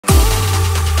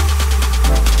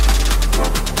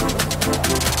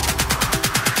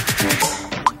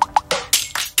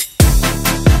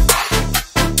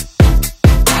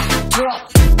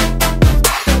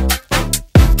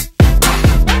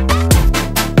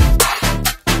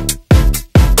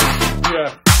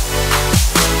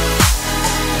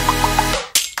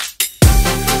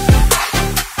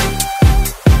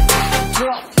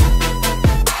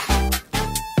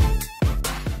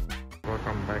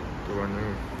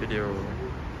video.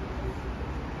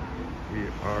 We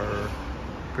are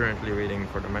currently waiting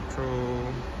for the metro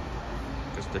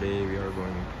because today we are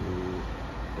going to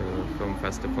the film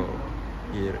festival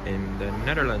here in the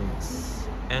Netherlands,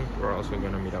 and we're also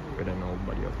gonna meet up with an old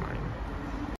buddy of mine.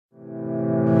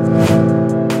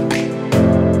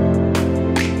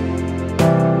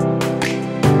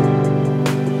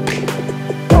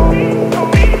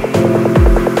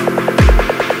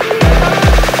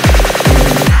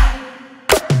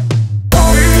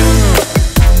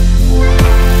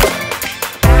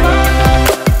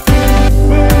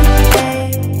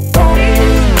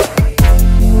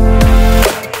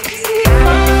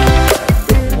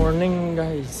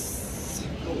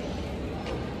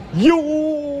 Yo!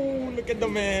 Look at the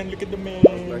man! Look at the man!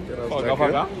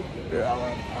 Faga? Yeah,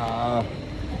 man.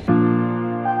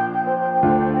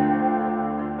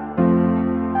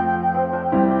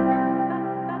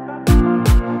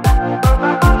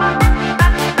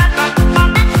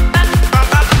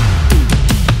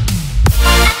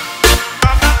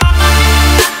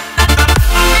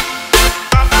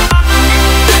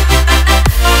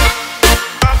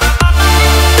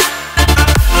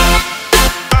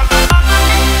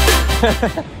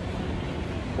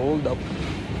 Hold up.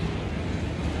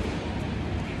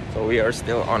 So we are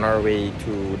still on our way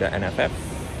to the NFF,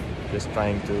 just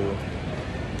trying to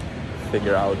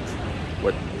figure out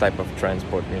what type of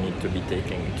transport we need to be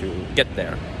taking to get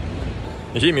there.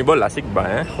 Misschien mi bola lastig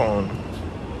ba gewoon.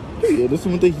 Ja, dus we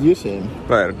moeten hier zijn.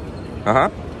 Waar? Aha.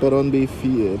 Perron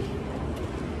B4.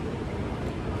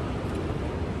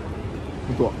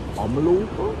 Moeten we allemaal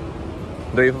lopen?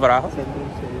 Doe je vragen?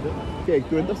 Kijk,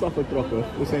 20 is al vertrokken.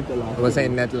 We zijn te laat. We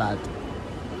zijn net laat.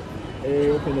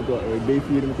 We vinden het wel uit.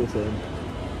 B4 moet er zijn.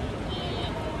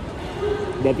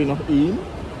 Dan heb je nog 1.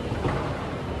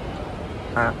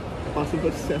 Pas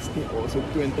over 16 uur, zo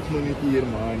 20 minuten hier,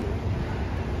 man.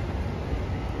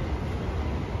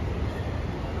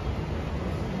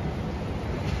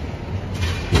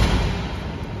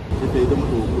 Je weet hem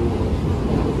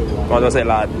ook. Wat was hij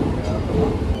laat?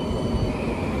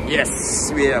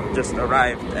 Yes, we have just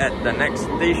arrived at the next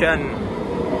station.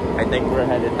 I think we're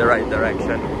headed the right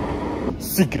direction.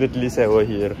 Secretly say we're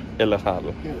here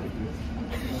illegal.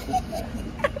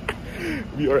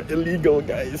 We are illegal,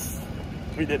 guys.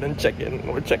 We didn't check in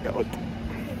or check out.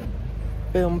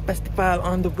 Film festival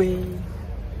on the way.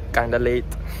 Kinda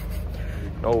late.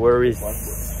 No worries.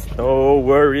 No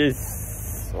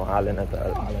worries. Mahalo na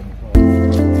tayo.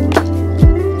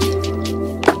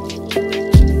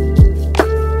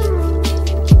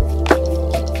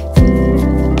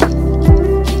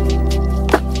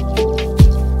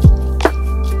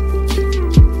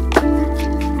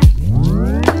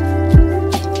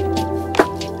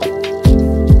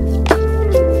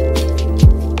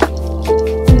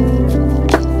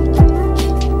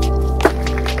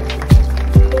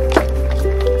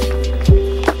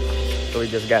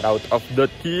 Just got out of the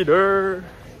theater.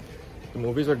 The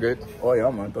movies are good. Oh ja,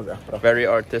 man, dat is echt prachtig. Very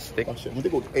artistic. Moet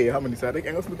ik ook gaan, maar niet zeggen. Ik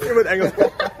Engels moet je met Engels.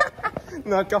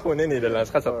 No, het kan gewoon in Nederlands.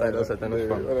 Ga subtitles zetten. Dat is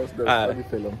die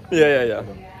film. Yeah.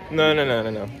 No.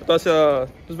 It was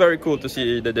very cool to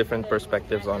see the different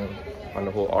perspectives on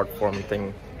the whole art form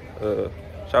thing.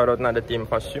 Shout out naar de team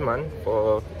van Schumann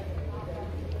voor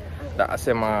de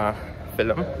ASEMA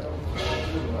film.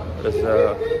 Dus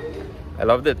I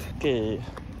loved it. Okay.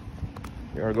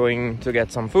 We are going to get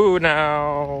some food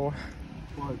now.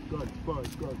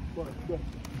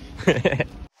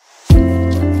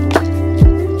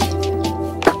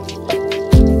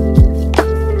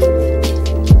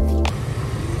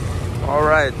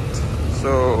 Alright,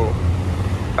 so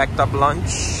packed up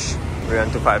lunch. We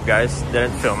went to Five Guys,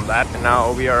 didn't film that. And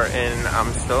now we are in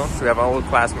Amstel. So we have an old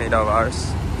classmate of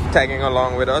ours tagging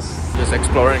along with us, just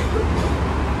exploring.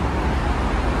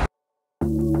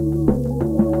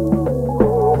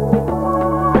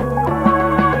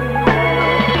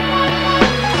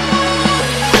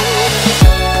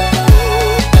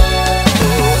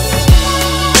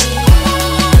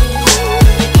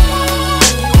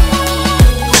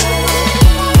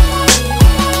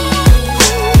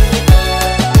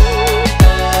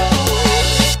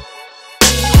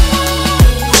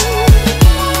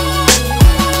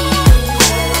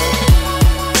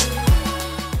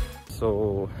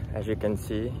 As you can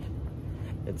see,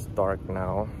 it's dark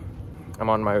now. I'm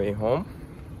on my way home,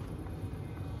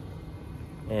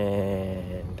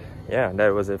 and yeah,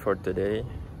 that was it for today.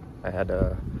 I had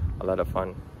a lot of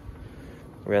fun.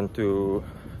 We went to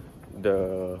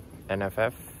the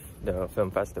NFF, the film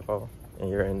festival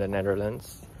here in the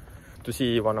Netherlands, to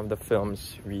see one of the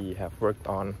films we have worked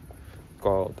on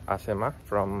called ASEMA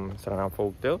from Suriname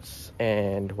Folktales.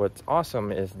 And what's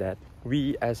awesome is that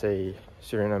we as a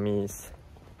Surinamese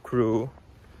crew,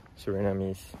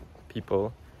 Surinamese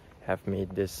people, have made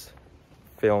this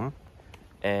film,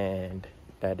 and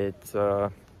that it's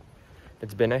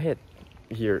been a hit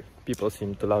here. People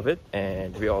seem to love it,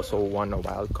 and we also won a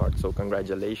wild card, so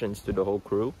congratulations to the whole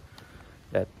crew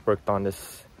that worked on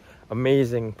this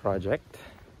amazing project.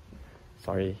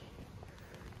 Sorry,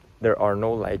 there are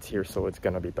no lights here, so it's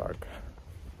gonna be dark.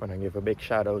 I want to give a big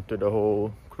shout out to the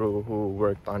whole crew who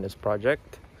worked on this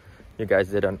project. You guys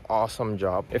did an awesome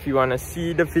job. If you want to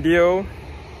see the video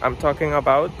I'm talking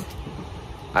about,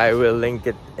 I will link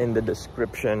it in the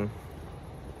description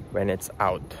when it's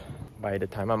out. By the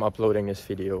time I'm uploading this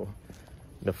video,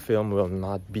 the film will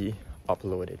not be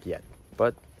uploaded yet,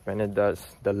 but when it does,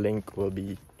 the link will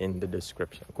be in the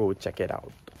description. Go check it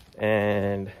out.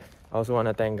 And I also want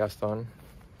to thank Gaston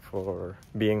for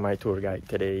being my tour guide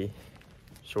today,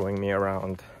 showing me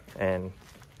around and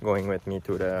going with me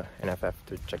to the NFF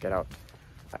to check it out.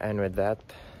 And with that,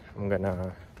 I'm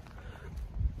gonna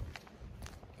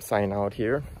sign out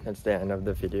here. That's the end of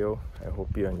the video. I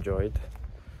hope you enjoyed.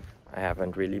 I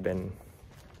haven't really been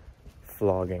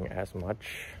vlogging as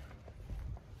much.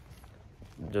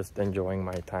 Just enjoying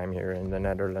my time here in the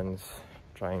Netherlands,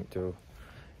 trying to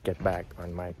get back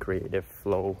on my creative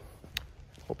flow.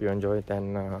 Hope you enjoyed,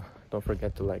 and don't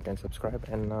forget to like and subscribe,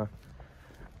 and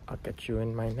I'll catch you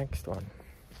in my next one.